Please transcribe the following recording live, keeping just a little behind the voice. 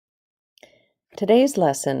Today's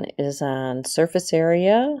lesson is on surface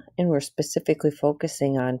area, and we're specifically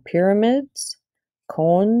focusing on pyramids,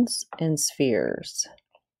 cones, and spheres.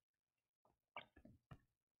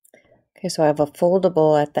 Okay, so I have a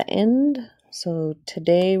foldable at the end. So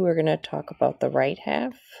today we're going to talk about the right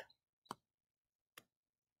half.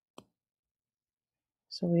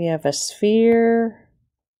 So we have a sphere,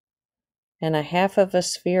 and a half of a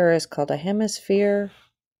sphere is called a hemisphere.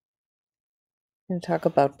 I'm going to talk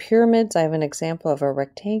about pyramids. I have an example of a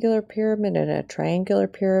rectangular pyramid and a triangular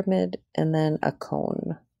pyramid, and then a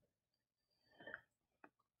cone.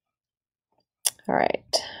 All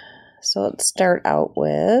right, so let's start out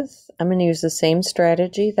with, I'm going to use the same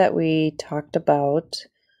strategy that we talked about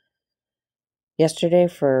yesterday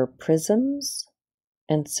for prisms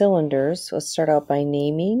and cylinders. Let's start out by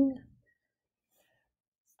naming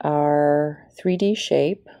our 3D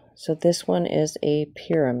shape. So this one is a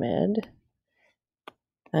pyramid.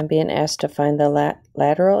 I'm being asked to find the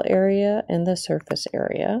lateral area and the surface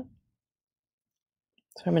area.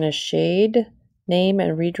 So I'm going to shade, name,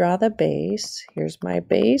 and redraw the base. Here's my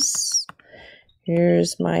base.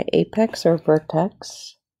 Here's my apex or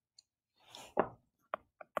vertex.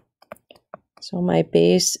 So my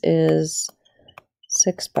base is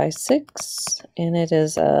 6 by 6, and it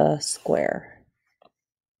is a square.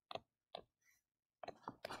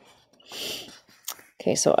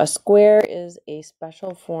 Okay, so a square is a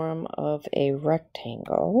special form of a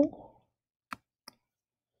rectangle.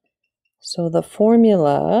 So the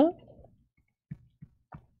formula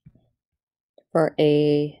for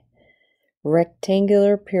a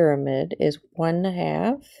rectangular pyramid is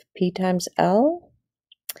 1/2 P times L,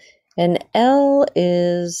 and L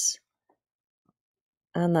is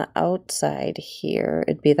on the outside here.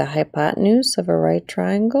 It'd be the hypotenuse of a right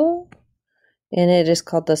triangle, and it is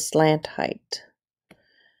called the slant height.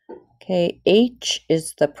 Okay, H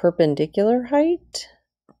is the perpendicular height,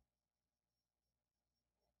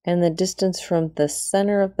 and the distance from the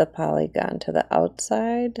center of the polygon to the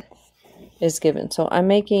outside is given. So I'm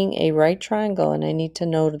making a right triangle, and I need to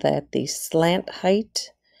know that the slant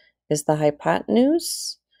height is the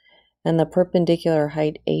hypotenuse, and the perpendicular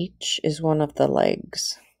height H is one of the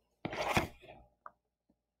legs.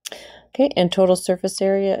 Okay, and total surface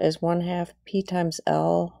area is 1/2 P times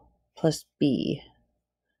L plus B.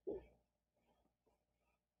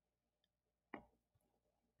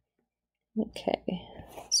 Okay,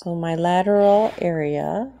 so my lateral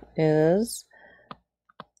area is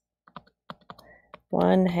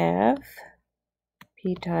 1/2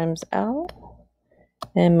 P times L,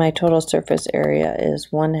 and my total surface area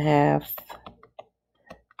is 1/2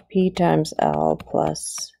 P times L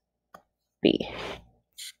plus B.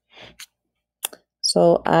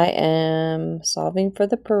 So I am solving for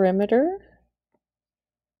the perimeter,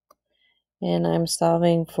 and I'm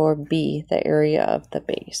solving for B, the area of the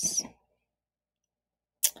base.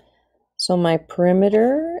 So my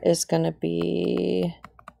perimeter is going to be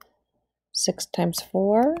 6 times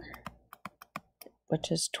 4,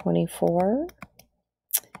 which is 24.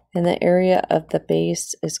 And the area of the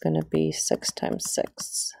base is going to be 6 times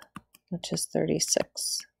 6, which is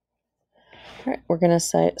 36. All right, we're going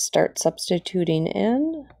to start substituting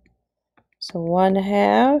in. So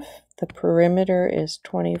 1/2, the perimeter is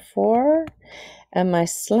 24, and my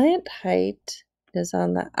slant height is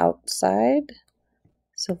on the outside.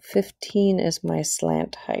 So 15 is my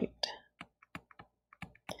slant height.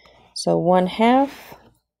 So 1/2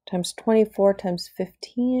 times 24 times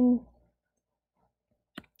 15.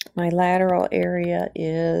 My lateral area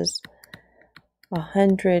is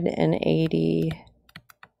 180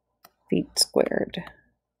 feet squared.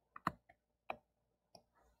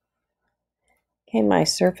 Okay, my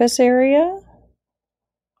surface area,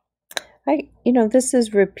 this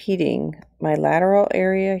is repeating my lateral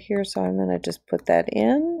area here, so I'm going to just put that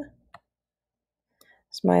in.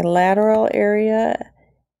 It's my lateral area,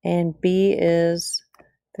 and B is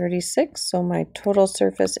 36, so my total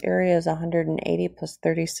surface area is 180 plus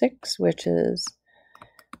 36, which is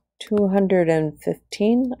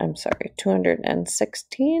 216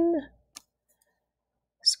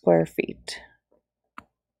 square feet.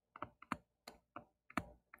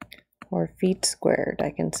 Or feet squared. I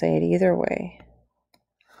can say it either way.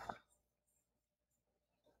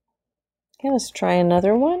 Okay, let's try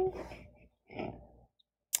another one.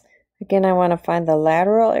 Again, I want to find the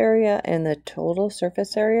lateral area and the total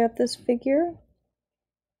surface area of this figure.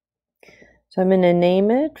 So I'm going to name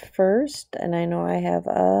it first, and I know I have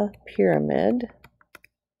a pyramid.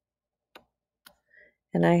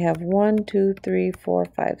 And I have 1, 2, 3, 4,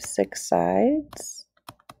 5, 6 sides.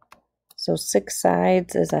 So 6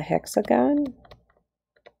 sides is a hexagon.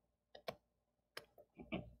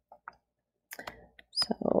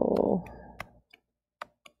 So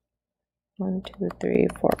 1, 2, 3,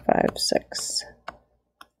 4, 5, 6.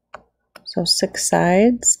 So 6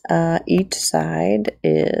 sides. Each side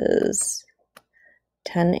is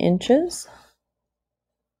 10 inches.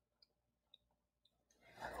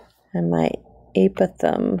 And my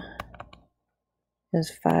apithum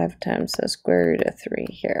is 5 times the square root of 3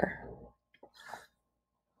 here.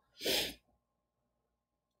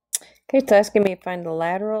 Okay, it's asking me to find the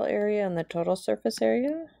lateral area and the total surface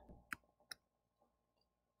area.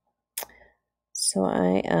 So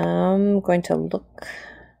I am going to look.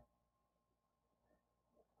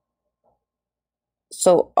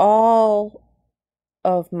 So all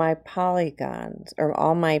of my polygons, or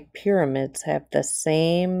all my pyramids, have the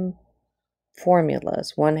same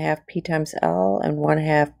formulas. 1/2 P times L and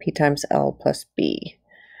 1/2 P times L plus B.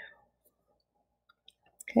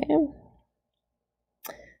 Okay.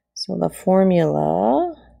 So the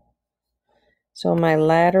formula, so my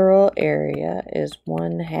lateral area is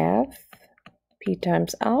 1/2 P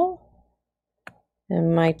times L,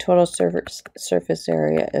 and my total surface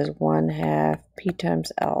area is 1/2 P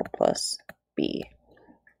times L plus B.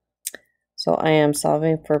 So I am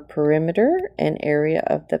solving for perimeter and area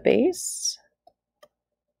of the base.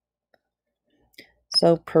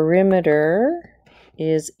 So perimeter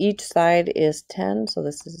is each side is 10, so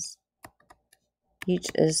this is each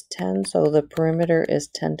is 10, so the perimeter is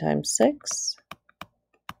 10 times 6.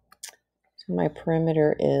 So my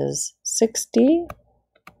perimeter is 60.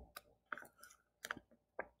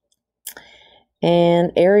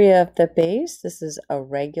 And area of the base, this is a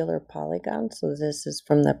regular polygon, so this is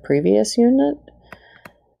from the previous unit.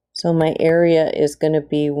 So my area is going to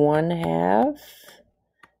be 1/2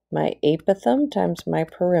 my apithum times my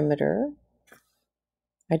perimeter.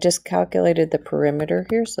 I just calculated the perimeter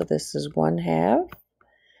here, so this is 1/2.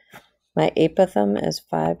 My apithum is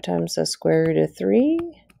 5 times the square root of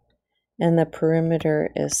 3, and the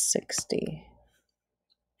perimeter is 60.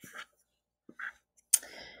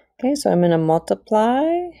 Okay, so I'm going to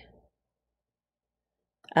multiply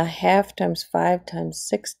 1/2 times 5 times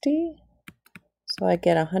 60. So I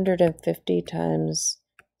get 150 times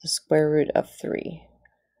the square root of 3.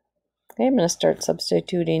 Okay, I'm going to start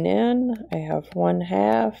substituting in. I have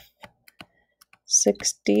 1/2,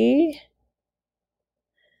 60.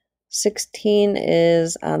 16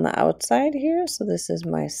 is on the outside here, so this is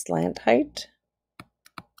my slant height.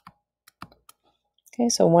 Okay,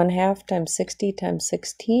 so 1/2 times 60 times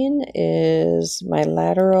 16 is my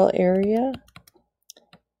lateral area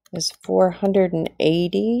is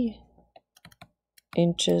 480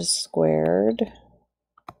 inches squared.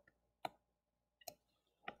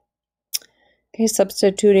 Okay,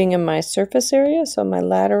 substituting in my surface area, so my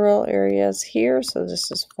lateral area is here, so this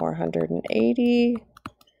is 480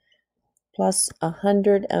 plus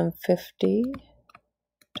 150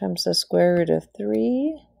 times the square root of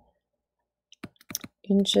 3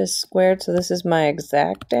 inches squared, so this is my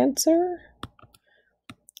exact answer.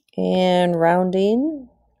 And rounding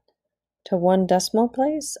to 1 decimal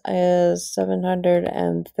place is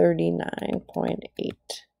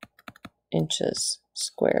 739.8 inches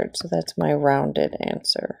squared. So that's my rounded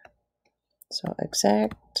answer. So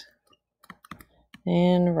exact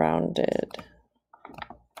and rounded.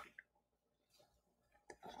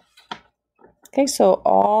 Okay, so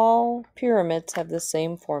all pyramids have the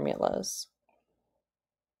same formulas.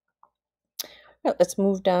 Right, let's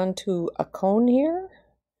move down to a cone here.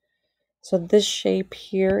 So this shape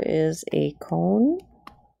here is a cone.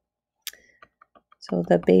 So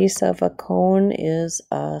the base of a cone is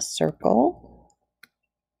a circle.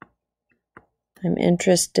 I'm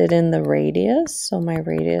interested in the radius, so my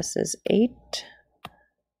radius is 8.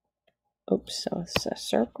 Oops, so it's a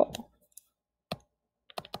circle.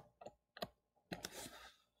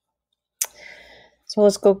 So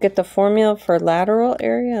let's go get the formula for lateral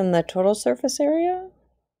area and the total surface area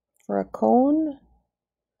for a cone.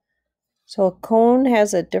 So a cone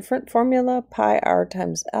has a different formula, pi r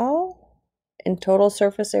times L, and total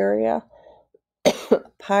surface area,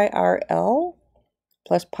 pi r L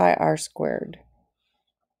plus pi r squared.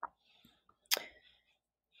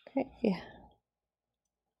 Okay.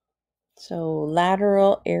 So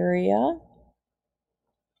lateral area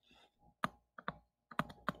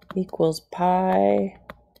equals pi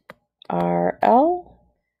r L,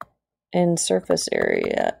 and surface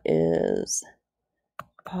area is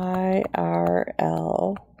pi r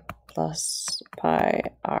L plus pi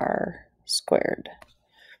r squared.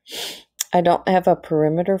 I don't have a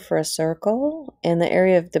perimeter for a circle, and the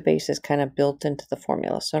area of the base is kind of built into the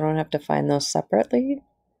formula, so I don't have to find those separately.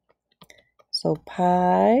 So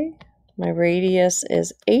pi, my radius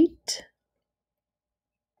is 8,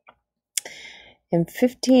 And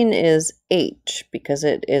 15 is h because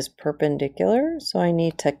it is perpendicular. So I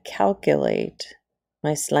need to calculate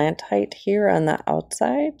my slant height here on the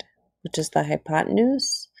outside, which is the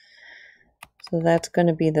hypotenuse. So that's going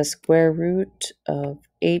to be the square root of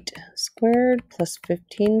 8 squared plus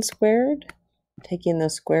 15 squared, taking the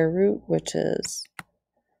square root, which is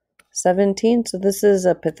 17. So this is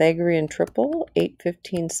a Pythagorean triple, 8,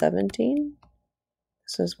 15, 17.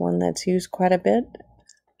 This is one that's used quite a bit.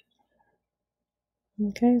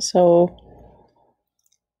 Okay, so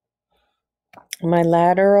my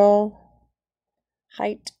lateral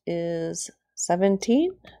height is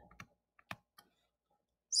 17.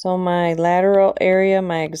 So my lateral area,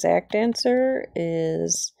 my exact answer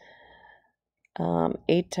is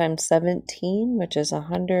 8 times 17, which is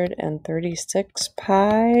 136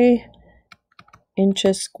 pi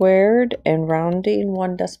inches squared, and rounding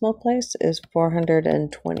 1 decimal place is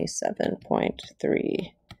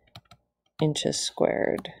 427.3 inches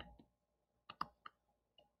squared.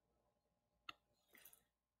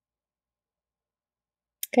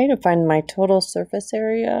 Okay, to find my total surface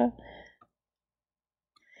area,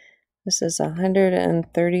 this is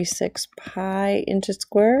 136 pi inches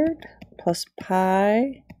squared plus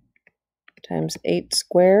pi times 8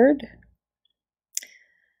 squared.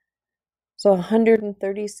 So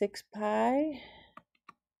 136 pi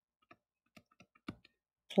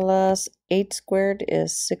plus 8 squared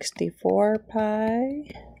is 64 pi.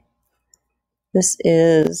 This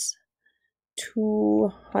is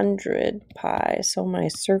 200 pi. So my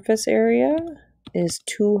surface area is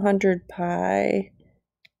 200 pi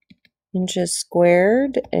inches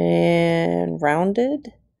squared, and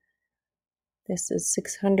rounded, this is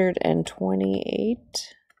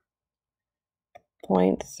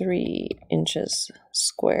 628.3 inches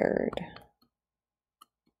squared.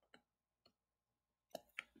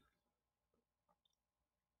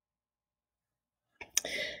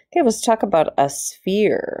 Okay, let's talk about a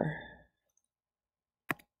sphere.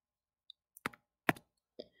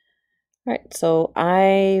 All right, so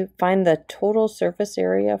I find the total surface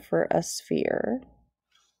area for a sphere.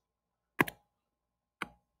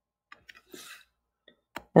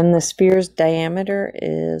 And the sphere's diameter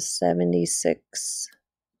is 76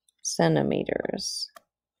 centimeters.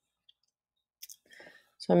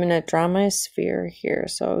 So I'm going to draw my sphere here.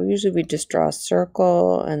 So usually we just draw a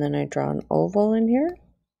circle and then I draw an oval in here.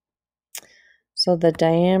 So the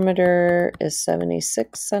diameter is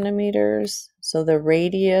 76 centimeters. So the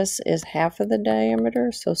radius is half of the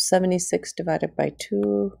diameter. So 76 divided by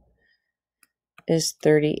 2 is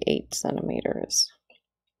 38 centimeters.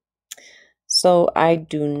 So I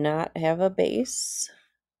do not have a base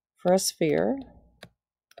for a sphere.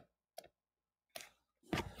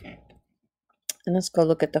 And let's go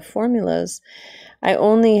look at the formulas. I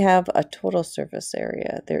only have a total surface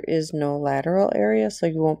area. There is no lateral area, so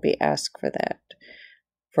you won't be asked for that.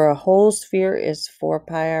 For a whole sphere is 4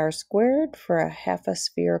 pi r squared. For a half a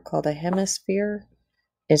sphere called a hemisphere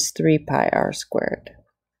is 3 pi r squared.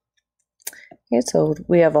 Okay, so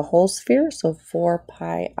we have a whole sphere, so 4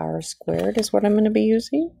 pi r squared is what I'm going to be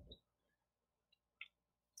using.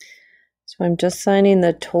 So I'm just signing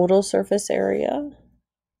the total surface area.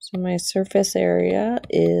 So my surface area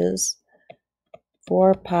is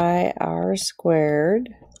 4 pi r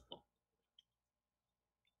squared.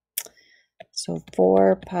 So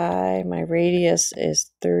 4 pi, my radius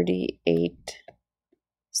is 38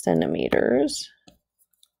 centimeters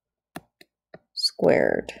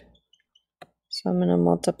squared. So I'm going to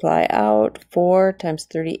multiply out 4 times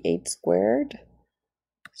 38 squared.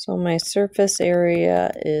 So my surface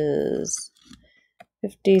area is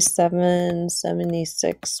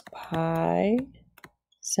 5776 pi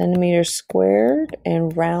centimeters squared,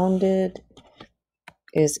 and rounded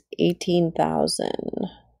is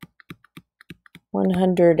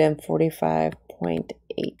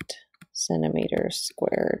 18,145.8 centimeters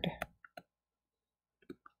squared.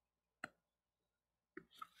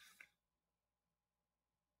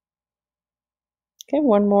 Okay,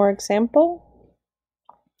 one more example.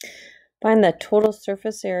 Find the total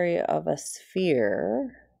surface area of a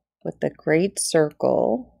sphere with the great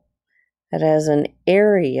circle that has an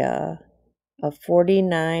area of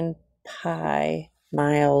 49 pi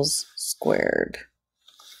miles squared.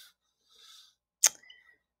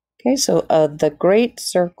 Okay, so the great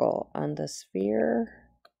circle on the sphere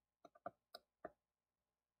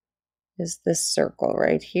is this circle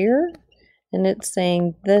right here, and it's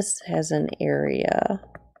saying this has an area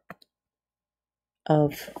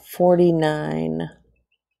of 49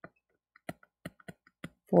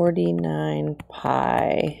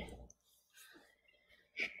 pi.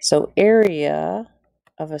 So area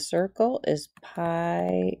of a circle is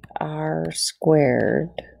pi r squared.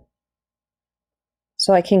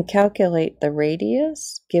 So I can calculate the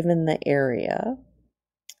radius given the area.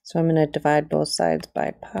 So I'm going to divide both sides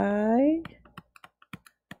by pi.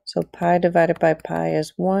 So pi divided by pi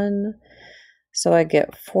is 1. So I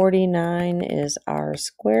get 49 is r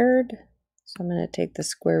squared. So I'm going to take the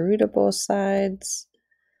square root of both sides.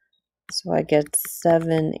 So I get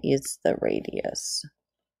 7 is the radius.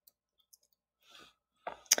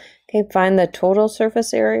 Okay, find the total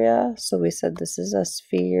surface area. So we said this is a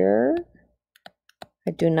sphere.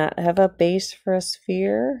 I do not have a base for a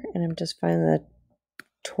sphere, and I'm just finding the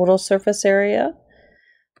total surface area.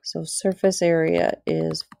 So surface area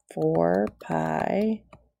is 4 pi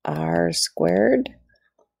r squared.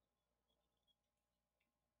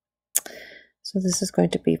 So this is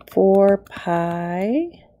going to be 4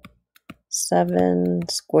 pi 7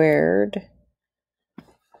 squared.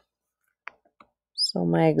 So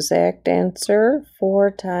my exact answer,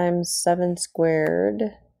 4 times 7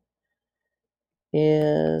 squared,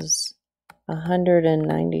 is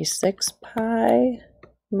 196 pi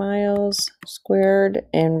miles squared,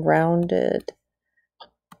 and rounded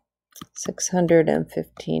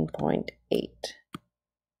 615.8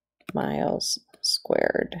 miles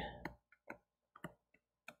squared.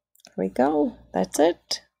 There we go. That's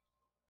it.